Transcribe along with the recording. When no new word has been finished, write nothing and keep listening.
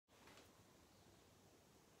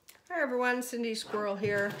Hi everyone, Cindy Squirrel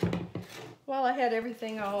here. Well, I had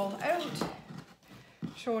everything all out,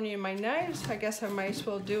 showing you my knives. I guess I might as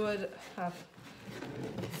well do it,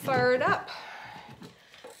 fire it up.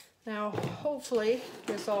 Now, hopefully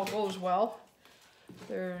this all goes well.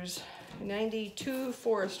 There's 92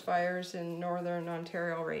 forest fires in northern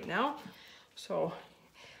Ontario right now, so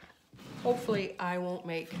hopefully I won't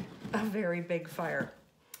make a very big fire.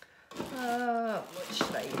 What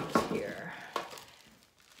should I use here?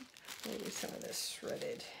 Maybe some of this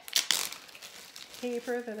shredded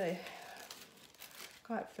paper that I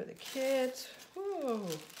got for the kids. Whoa.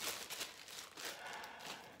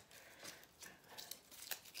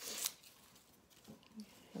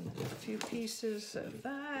 And a few pieces of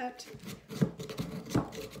that.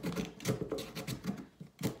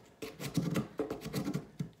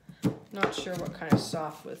 Not sure what kind of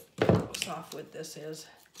softwood this is.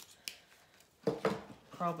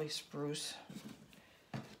 Probably spruce.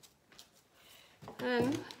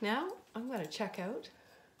 And now I'm going to check out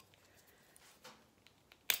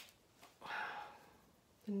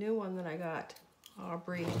the new one that I got,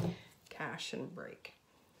 Aubrey Cash and Break.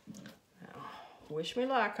 Now, wish me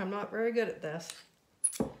luck. I'm not very good at this.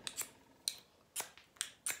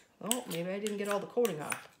 Oh, maybe I didn't get all the coating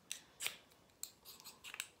off.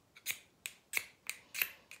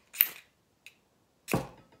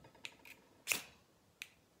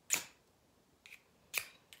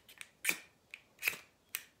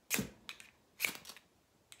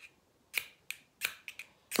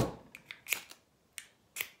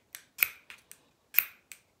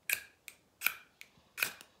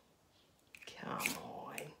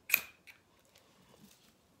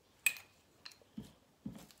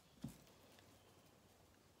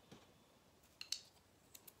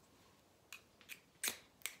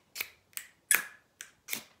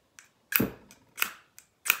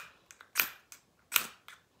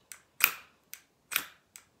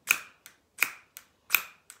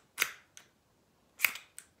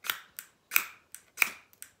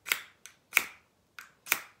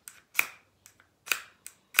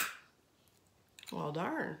 Well,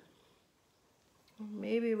 darn.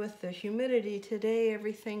 Maybe with the humidity today,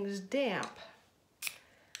 everything's damp.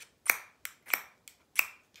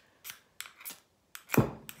 How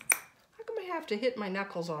come I have to hit my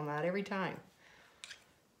knuckles on that every time?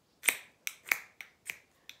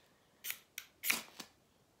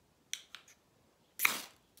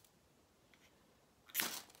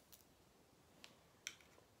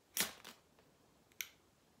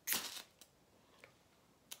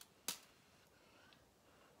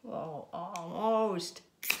 Oh, almost.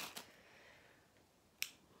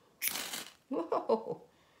 Whoa.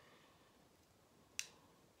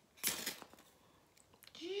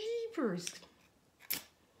 Jeepers.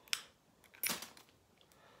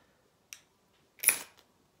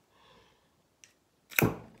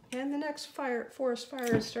 And the next forest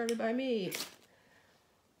fire is started by me.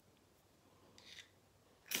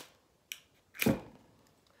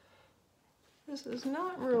 This is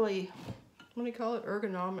not really, what do you call it,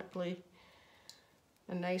 ergonomically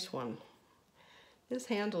a nice one. This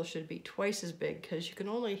handle should be twice as big because you can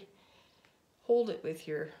only hold it with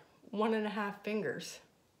your 1.5 fingers.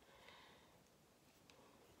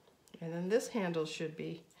 And then this handle should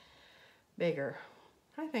be bigger.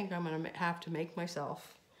 I think I'm going to have to make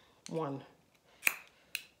myself one.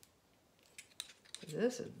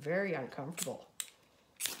 This is very uncomfortable.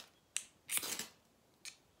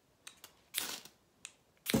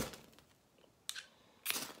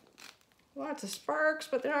 Lots of sparks,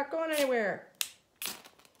 but they're not going anywhere.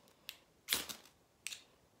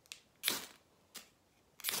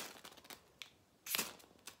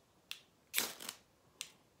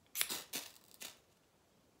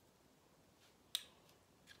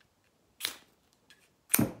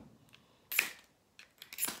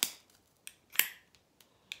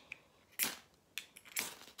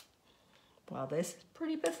 Well, this is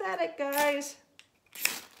pretty pathetic, guys.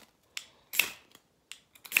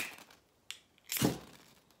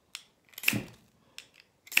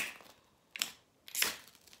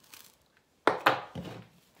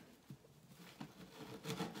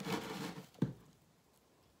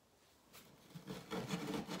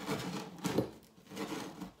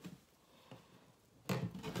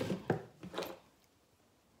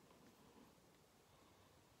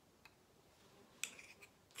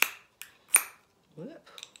 Whoop.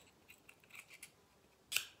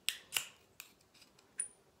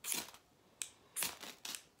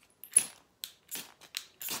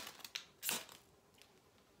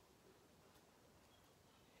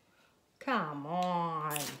 Come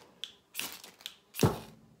on.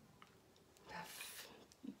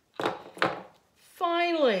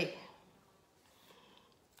 Finally.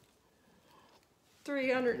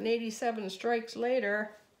 387 strikes later.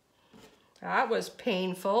 That was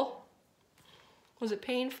painful. Was it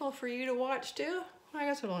painful for you to watch too? I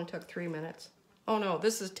guess it only took 3 minutes. Oh no,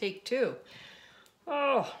 this is take 2.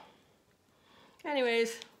 Oh.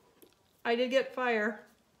 Anyways, I did get fire.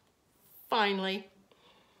 Finally.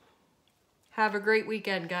 Have a great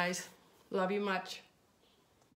weekend, guys. Love you much.